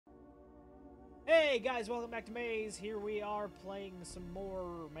Hey guys, welcome back to Maize. Here we are playing some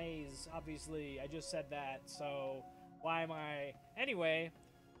more Maize. Obviously, I just said that, so why am I... Anyway,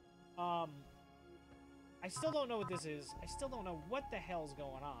 I still don't know what this is. I still don't know what the hell's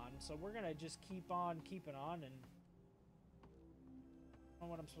going on, so we're gonna just keep on keeping on, and... I don't know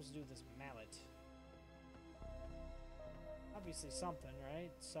what I'm supposed to do with this mallet. Obviously something,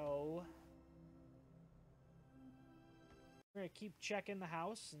 right? So... we're gonna keep checking the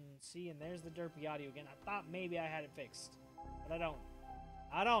house and see, and there's the derpy audio again. I thought maybe I had it fixed, but I don't.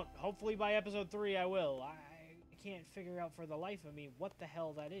 I don't. Hopefully by episode 3 I will. I can't figure out for the life of me what the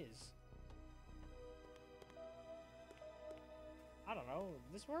hell that is. I don't know.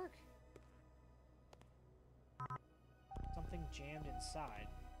 Does this work? Something jammed inside.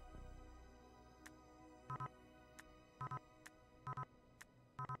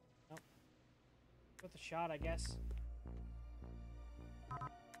 Nope. Worth a shot, I guess.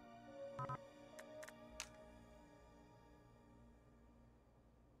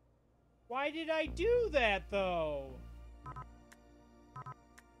 Why did I do that, though?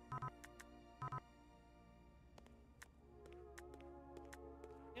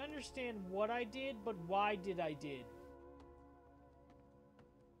 I understand what I did, but why did I did?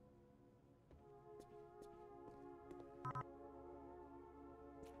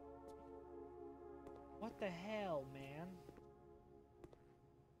 What the hell, man?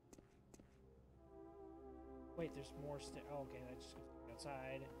 Wait, there's more oh, okay, that's just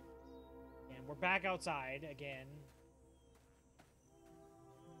outside. And we're back outside again.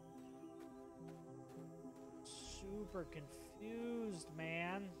 Super confused,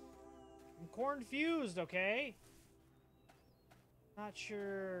 man. I'm cornfused, okay? Not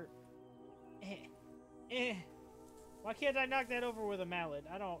sure. Why can't I knock that over with a mallet?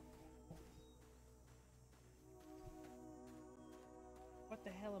 I don't. What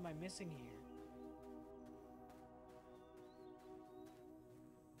the hell am I missing here?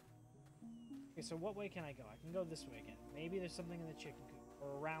 Okay, so what way can I go? I can go this way again. Maybe there's something in the chicken coop.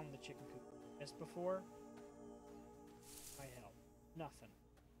 Or around the chicken coop. Missed before? Might help. Nothing.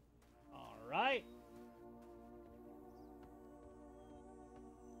 Alright.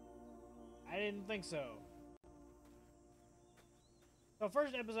 I didn't think so. So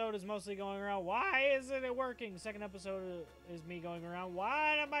first episode is mostly going around, why isn't it working? Second episode is me going around,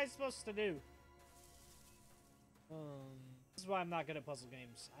 what am I supposed to do? This is why I'm not good at puzzle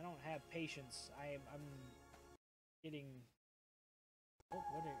games. I don't have patience. I'm getting... Oh,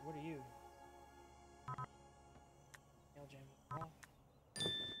 what are you? Nail jam. Oh.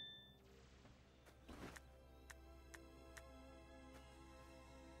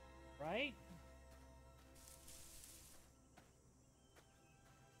 Right?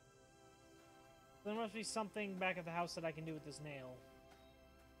 There must be something back at the house that I can do with this nail.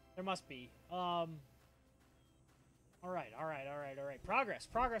 There must be. Alright. Progress.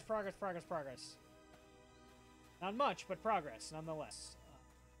 Not much, but progress, nonetheless.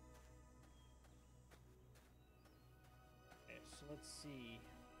 Okay, so let's see.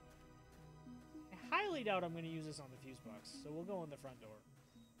 I highly doubt I'm going to use this on the fuse box, so we'll go in the front door.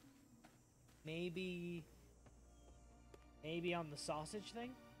 Maybe on the sausage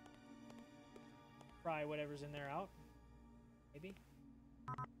thing? Fry whatever's in there out. Maybe?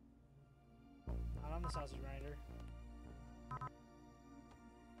 Not on the sausage grinder.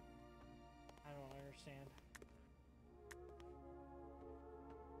 I don't understand.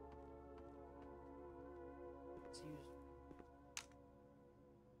 Let's use...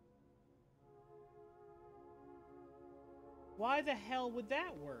 Why the hell would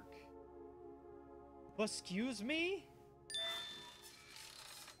that work? Excuse me?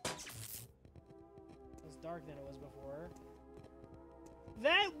 It's dark than it was before.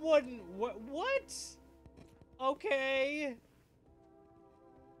 That wouldn't... What? Okay.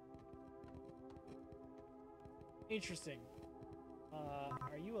 Interesting.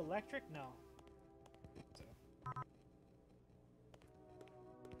 Are you electric? No. So.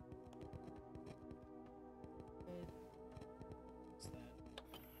 What's that?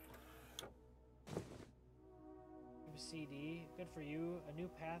 CD. Good for you. A new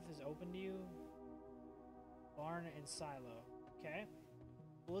path is open to you. Barn and silo. Okay.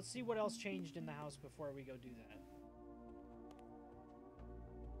 Well, let's see what else changed in the house before we go do that.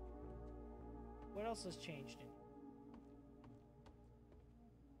 What else has changed in here?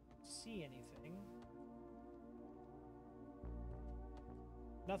 See anything?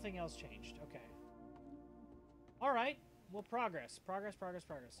 Nothing else changed. Okay. Alright. Well, progress. Progress.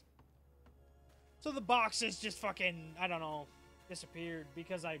 So the box is just fucking, I don't know, disappeared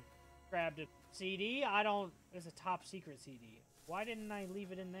because I grabbed a CD. It's a top secret CD. Why didn't I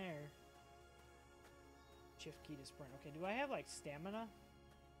leave it in there? Shift key to sprint. Okay, do I have, like, stamina?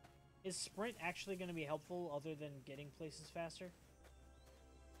 Is sprint actually going to be helpful other than getting places faster?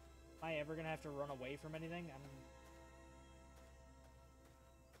 Am I ever going to have to run away from anything? I'm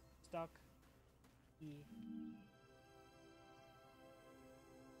stuck. E.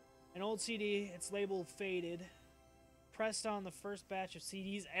 An old CD, it's labeled faded. Pressed on the first batch of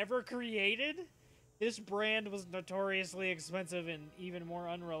CDs ever created? This brand was notoriously expensive and even more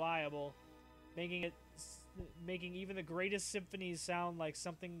unreliable, making even the greatest symphonies sound like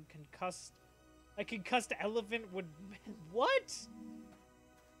something concussed. A concussed elephant would... What?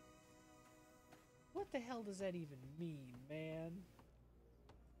 What the hell does that even mean, man?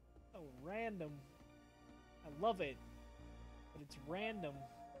 So random. I love it. But it's random.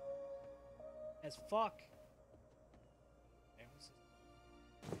 As fuck.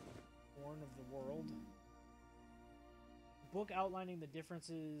 Born of the World. A book outlining the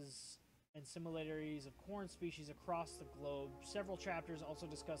differences and similarities of corn species across the globe. Several chapters also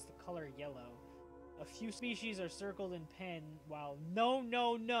discuss the color yellow. A few species are circled in pen, while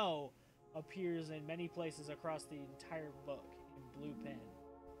no appears in many places across the entire book in blue pen.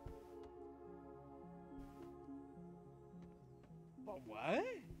 What?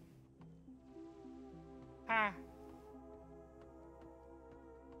 Ha!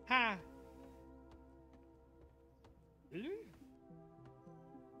 Ha!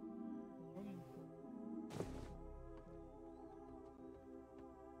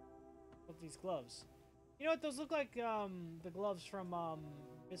 With these gloves. You know what? Those look like the gloves from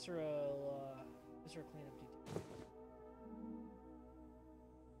Visceral Cleanup Detail.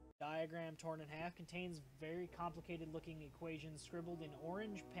 Diagram torn in half contains very complicated looking equations scribbled in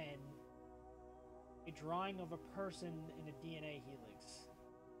orange pen. A drawing of a person in a DNA helix.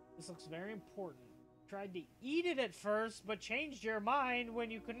 This looks very important. Tried to eat it at first, but changed your mind when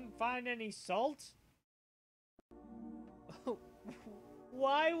you couldn't find any salt?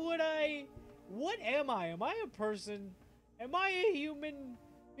 Why would I? What am I? Am I a person? Am I a human?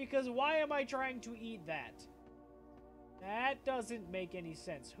 Because why am I trying to eat that? That doesn't make any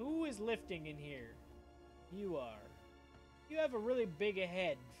sense. Who is lifting in here? You are. You have a really big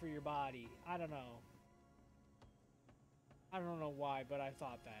head for your body. I don't know. I don't know why, but I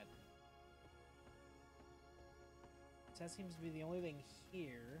thought that. So that seems to be the only thing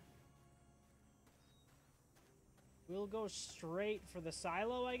here. We'll go straight for the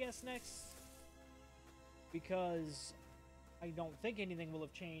silo, I guess, next. Because I don't think anything will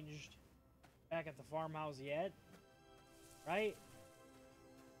have changed back at the farmhouse yet. Right?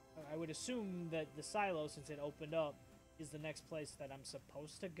 I would assume that the silo, since it opened up, is the next place that I'm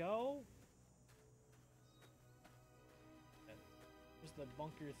supposed to go. There's the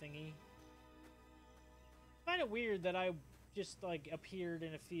bunker thingy. I find it weird that I just, like, appeared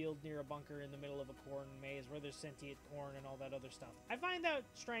in a field near a bunker in the middle of a corn maze where there's sentient corn and all that other stuff. I find that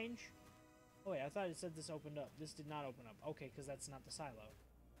strange. Oh, wait, I thought it said this opened up. This did not open up. Okay, because that's not the silo.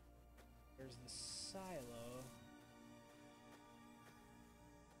 There's the silo.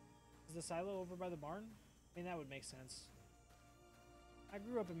 Is the silo over by the barn? I mean, that would make sense. I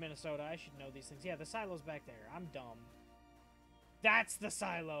grew up in Minnesota. I should know these things. Yeah, the silo's back there. I'm dumb. That's the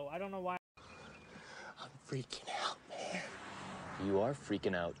silo. I don't know why. I'm freaking out, man. You are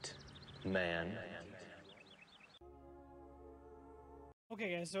freaking out, man.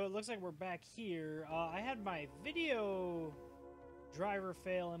 Okay, guys, so it looks like we're back here. I had my video driver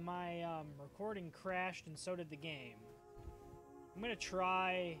fail and my recording crashed, and so did the game. I'm gonna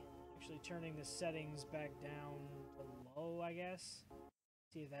try actually turning the settings back down to low, I guess.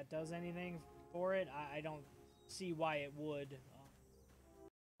 See if that does anything for it. I don't see why it would.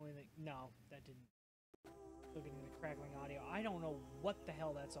 Only thing, no, that didn't. Looking at the crackling audio. I don't know what the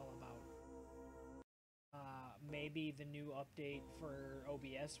hell that's all about. Maybe the new update for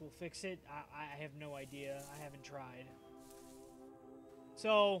OBS will fix it. I have no idea. I haven't tried.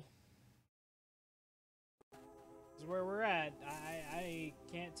 So, this is where we're at. I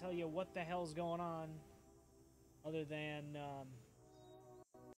can't tell you what the hell's going on, other than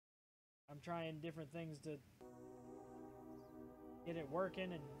I'm trying different things to get it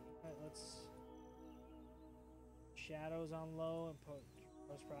working, and let's shadows on low and put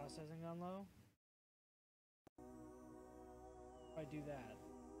post-processing on low. If I do that,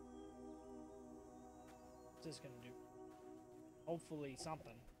 what's this gonna do? Hopefully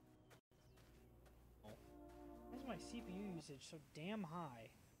something. Why is my CPU usage so damn high?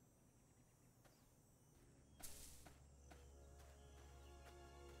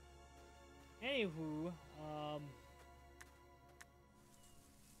 Anywho,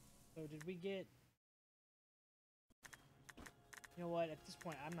 so did we get... You know what? At this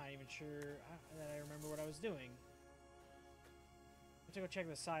point, I'm not even sure that I remember what I was doing. Let's go check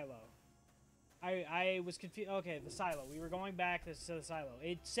the silo. I was confused. Okay, the silo. We were going back to the silo.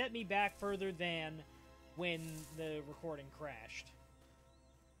 It set me back further than when the recording crashed.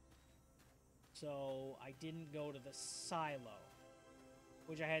 So I didn't go to the silo,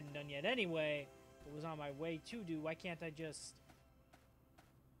 which I hadn't done yet anyway. It was on my way to do. Why can't I just...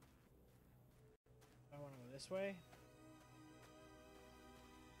 I want to go this way.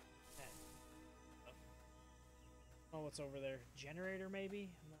 Oh, what's over there? Generator, maybe?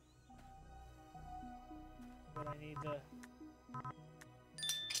 But I need the...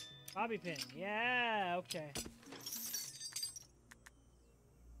 bobby pin. Yeah, okay.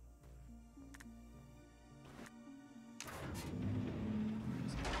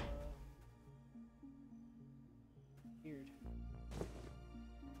 Weird.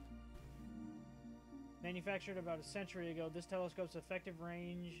 Manufactured about a century ago, this telescope's effective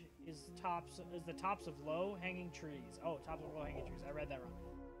range is the tops of low-hanging trees. Oh, tops of low-hanging trees. I read that wrong.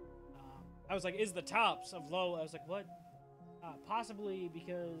 I was like, is the tops of low? I was like, what? Possibly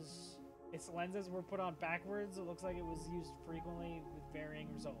because its lenses were put on backwards. It looks like it was used frequently with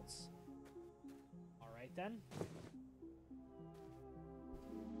varying results. Alright then.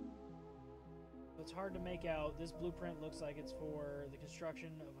 It's hard to make out. This blueprint looks like it's for the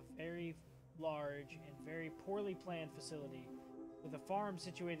construction of a very large and very poorly planned facility with a farm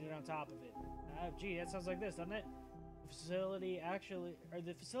situated on top of it. Gee, that sounds like this, doesn't it?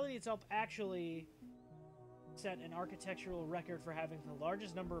 The facility itself actually set an architectural record for having the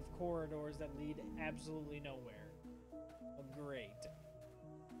largest number of corridors that lead absolutely nowhere. Well, great.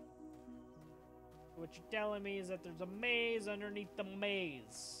 What you're telling me is that there's a maze underneath the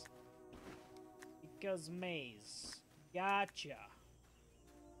maze. Because maze. Gotcha.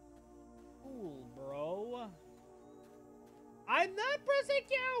 Cool, bro. I'm not pressing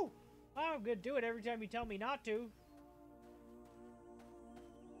you! I'm gonna do it every time you tell me not to.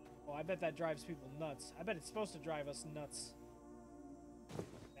 Oh, I bet that drives people nuts. I bet it's supposed to drive us nuts.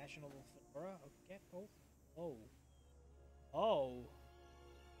 Fashionable fedora? Okay. Oh. Oh. Oh.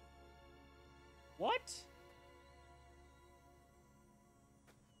 What?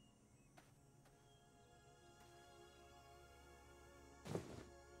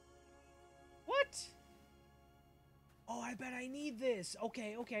 What? Oh, I bet I need this.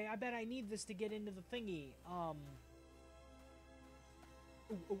 Okay, okay. I bet I need this to get into the thingy.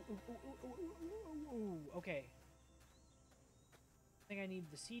 Okay. I think I need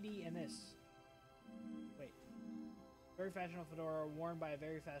the CD and this. Wait. Very fashionable fedora worn by a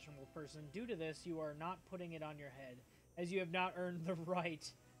very fashionable person. Due to this, you are not putting it on your head, as you have not earned the right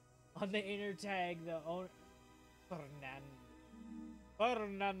on the inner tag. The owner, Fernando.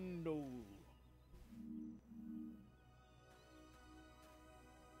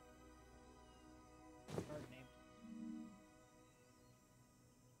 Hard name.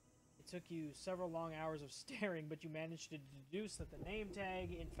 It took you several long hours of staring, but you managed to deduce that the name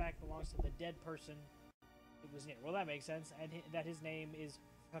tag, in fact, belongs to the dead person it was near. Well, that makes sense, and that his name is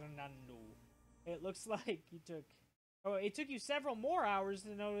Fernando. It looks like you took... Oh, it took you several more hours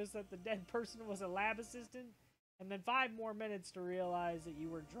to notice that the dead person was a lab assistant, and then 5 more minutes to realize that you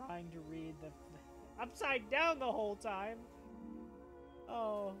were trying to read the upside down the whole time.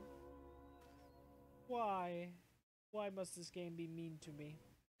 Oh. Why? Why must this game be mean to me?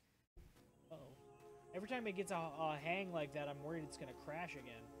 Uh-oh. Every time it gets a hang like that, I'm worried it's gonna crash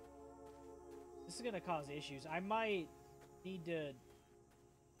again. This is gonna cause issues. I might need to...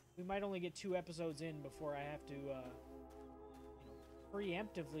 We might only get 2 episodes in before I have to, you know,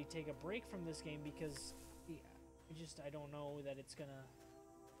 preemptively take a break from this game because I don't know that it's gonna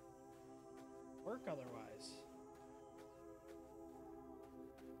work otherwise.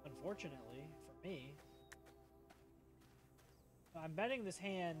 Unfortunately, for me. I'm betting this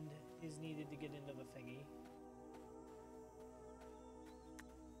hand is needed to get into the thingy.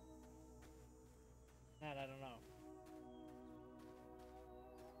 That I don't know.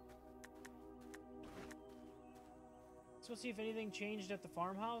 So we'll see if anything changed at the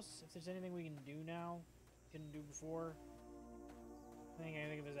farmhouse. If there's anything we can do now, couldn't do before. I think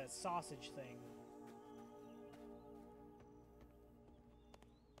if there's that sausage thing.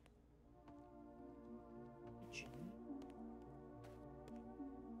 Kitchen.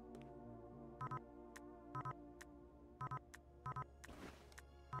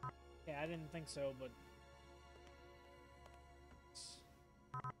 Yeah, I didn't think so, but...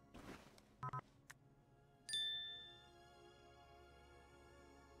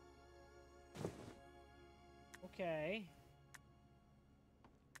 Okay.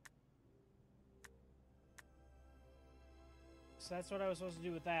 so that's what I was supposed to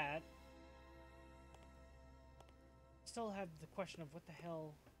do with that. Still have the question of what the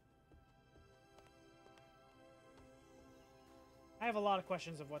hell. I have a lot of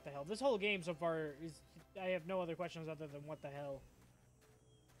questions of what the hell. This whole game so far is... I have no other questions other than what the hell.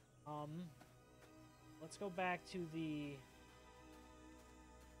 Let's go back to the...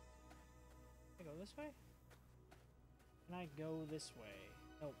 Can I go this way? Can I go this way?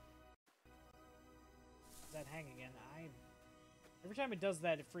 Nope. Does that hang again? Every time it does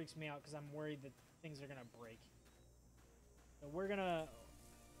that, it freaks me out because I'm worried that things are gonna break. So we're gonna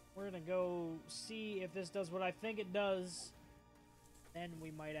go see if this does what I think it does. Then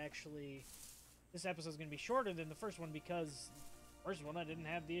we might actually... This episode's gonna be shorter than the first one because the first one I didn't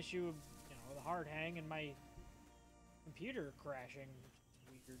have the issue of, you know, the hard hang and my computer crashing.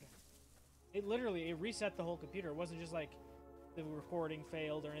 It's weird. It literally, it reset the whole computer. It wasn't just like the recording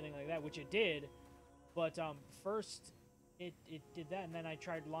failed or anything like that, which it did. But first it did that, and then I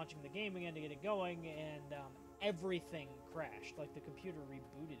tried launching the game again to get it going, and everything crashed. Like the computer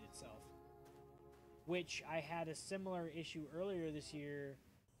rebooted itself. Which I had a similar issue earlier this year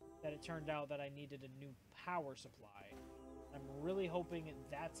that it turned out that I needed a new power supply. I'm really hoping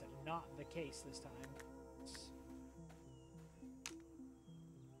that's not the case this time.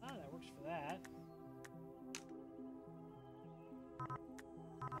 That works for that.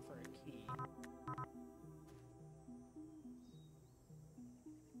 For a key.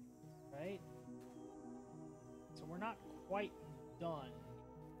 Right? So we're not quite done.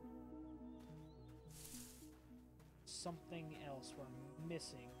 Something else we're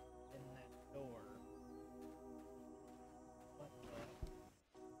missing in that door.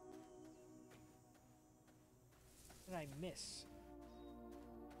 What did I miss?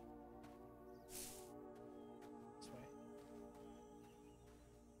 This way.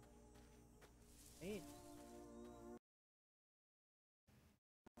 Wait.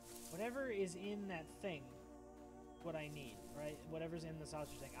 Whatever is in that thing, what I need, right? Whatever's in the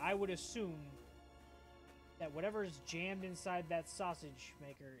sausage thing. I would assume that whatever is jammed inside that sausage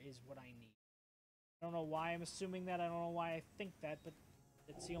maker is what I need. I don't know why I'm assuming that. I don't know why I think that, but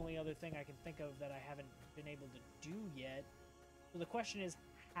it's the only other thing I can think of that I haven't been able to do yet. So the question is,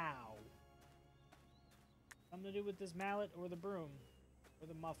 how? Something to do with this mallet or the broom or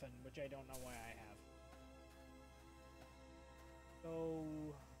the muffin, which I don't know why I have. So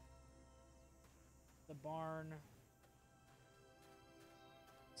the barn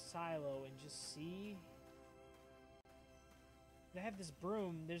silo and just see. I have this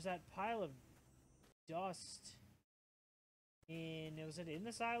broom. There's that pile of dust in... Was it in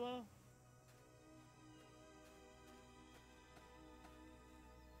the silo?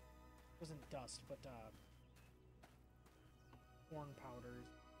 It wasn't dust, but corn powders.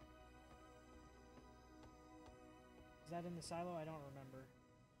 Is that in the silo? I don't remember.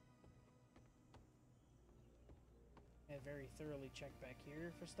 I very thoroughly checked back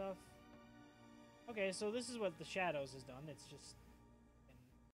here for stuff. Okay, so this is what the shadows has done. It's just...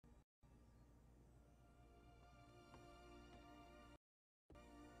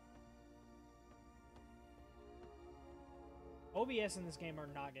 OBS and this game are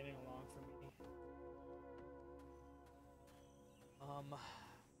not getting along for me.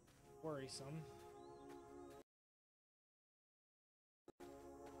 Worrisome.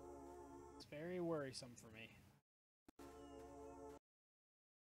 It's very worrisome for me.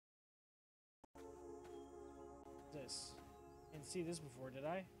 This. Didn't see this before, did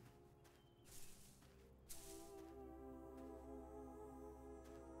I?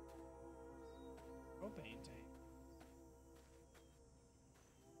 Propane tank.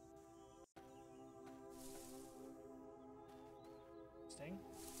 Sting.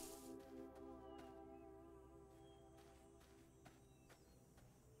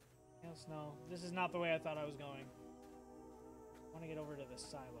 Yes, no. This is not the way I thought I was going. I want to get over to the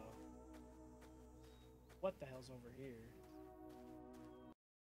silo. What the hell's over here?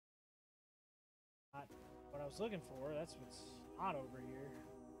 Not what I was looking for. That's what's not over here.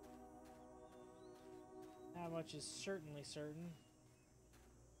 That much is certainly certain.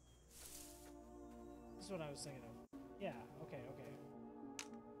 This is what I was thinking of. Yeah, okay, okay.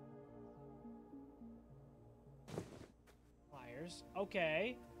 Pliers.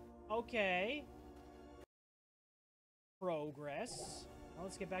 Okay. Okay. Progress. Now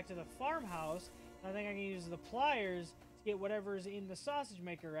let's get back to the farmhouse. I think I can use the pliers to get whatever's in the sausage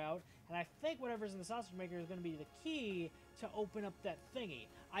maker out. And I think whatever's in the sausage maker is going to be the key to open up that thingy.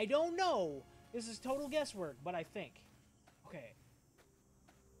 I don't know. This is total guesswork, but I think. Okay.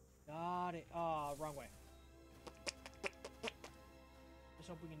 Got it. Wrong way. Just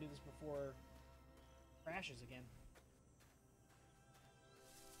hope we can do this before it crashes again.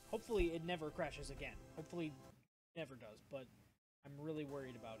 Hopefully it never crashes again. Hopefully it never does, but I'm really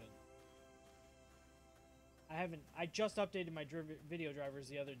worried about it. I just updated my video drivers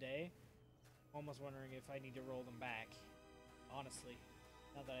the other day. I'm almost wondering if I need to roll them back. Honestly,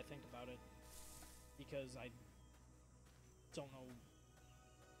 now that I think about it. Because I don't know.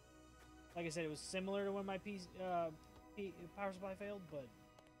 Like I said, it was similar to when my power supply failed, but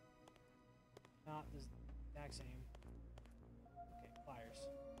not the exact same. Okay, pliers.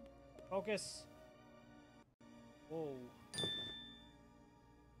 Focus! Whoa.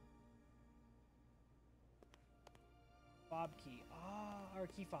 Fob key. Ah, or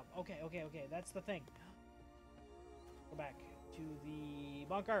key fob. Okay, okay, okay. That's the thing. Go back to the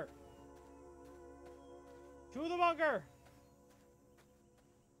bunker. To the bunker!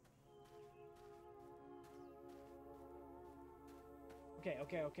 Okay,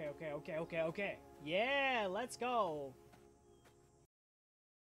 okay, okay, okay, okay, okay, okay. Yeah, let's go!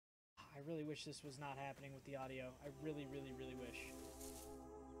 I really wish this was not happening with the audio. I really, really, really wish.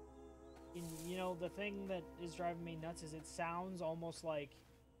 And, you know, the thing that is driving me nuts is it sounds almost like...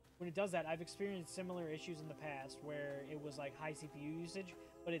 When it does that, I've experienced similar issues in the past where it was like high CPU usage,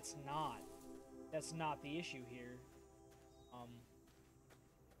 but it's not. That's not the issue here. I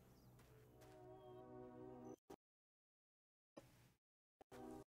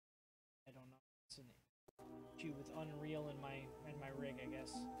don't know. It's an issue with Unreal in my rig, I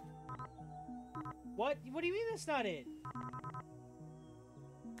guess. What? What do you mean that's not it?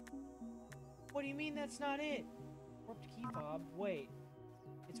 What do you mean that's not it? Warped key fob. Wait.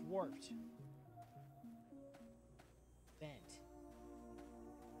 It's warped. Bent.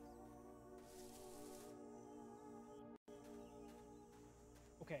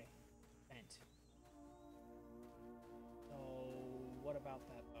 Okay. Bent. So, what about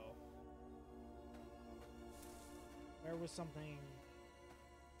that, though? Where was something...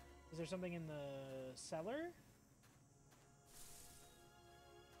 Is there something in the cellar?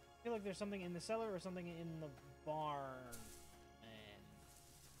 I feel like there's something in the cellar or something in the barn. And...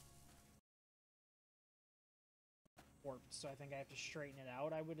 warped, so I think I have to straighten it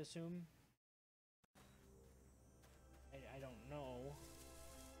out, I would assume. I don't know.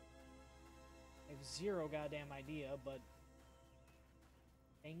 I have zero goddamn idea, but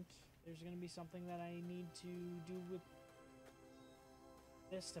I think there's gonna be something that I need to do with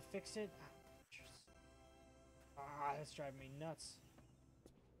this to fix it. Ah, that's driving me nuts.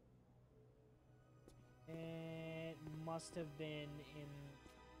 It must have been in...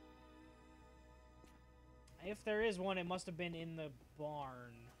 If there is one, it must have been in the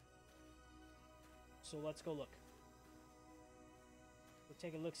barn. So let's go look. We'll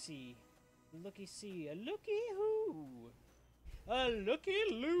take a look-see. Looky-see. A looky-hoo. A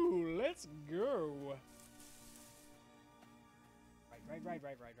looky-loo. Let's go. Right.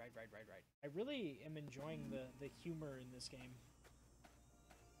 I really am enjoying the humor in this game.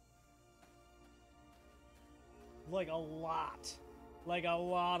 Like a lot. Like a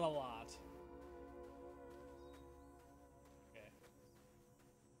lot. Okay.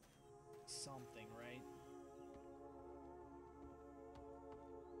 Something, right?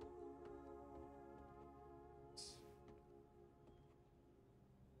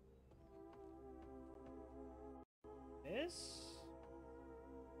 This?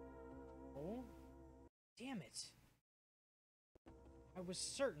 Oh. Damn it. I was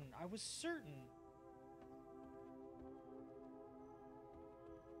certain.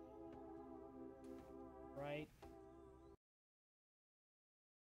 Right?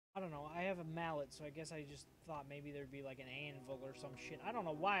 I don't know. I have a mallet, so I guess I just thought maybe there'd be like an anvil or some shit. I don't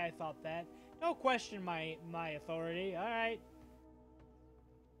know why I thought that. Don't question my authority, alright?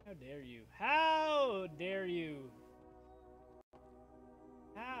 How dare you? How dare you?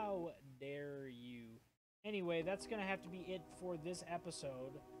 How dare you? Anyway, that's gonna have to be it for this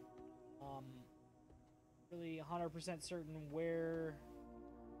episode. Really 100% certain where...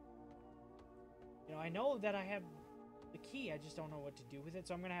 You know, I know that I have the key, I just don't know what to do with it,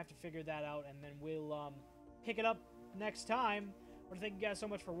 so I'm gonna have to figure that out, and then we'll pick it up next time. I want to thank you guys so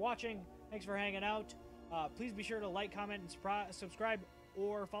much for watching. Thanks for hanging out. Please be sure to like, comment, and subscribe,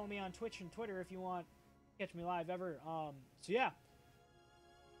 or follow me on Twitch and Twitter if you want to catch me live ever. So yeah.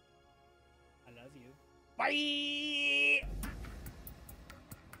 I love you. Bye!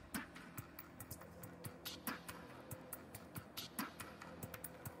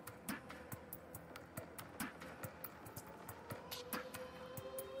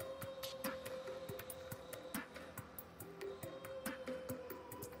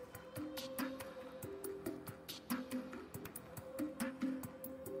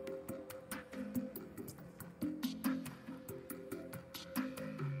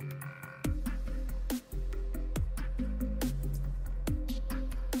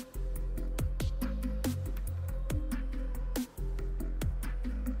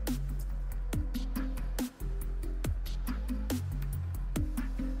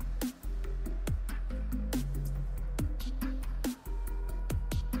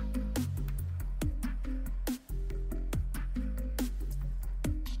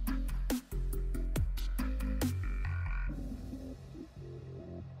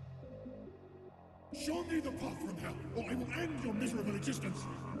 Show me the path from hell, or I will end your miserable existence.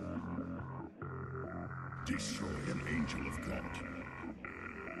 Destroy an angel of God.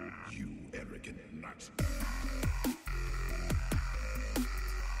 You arrogant nut.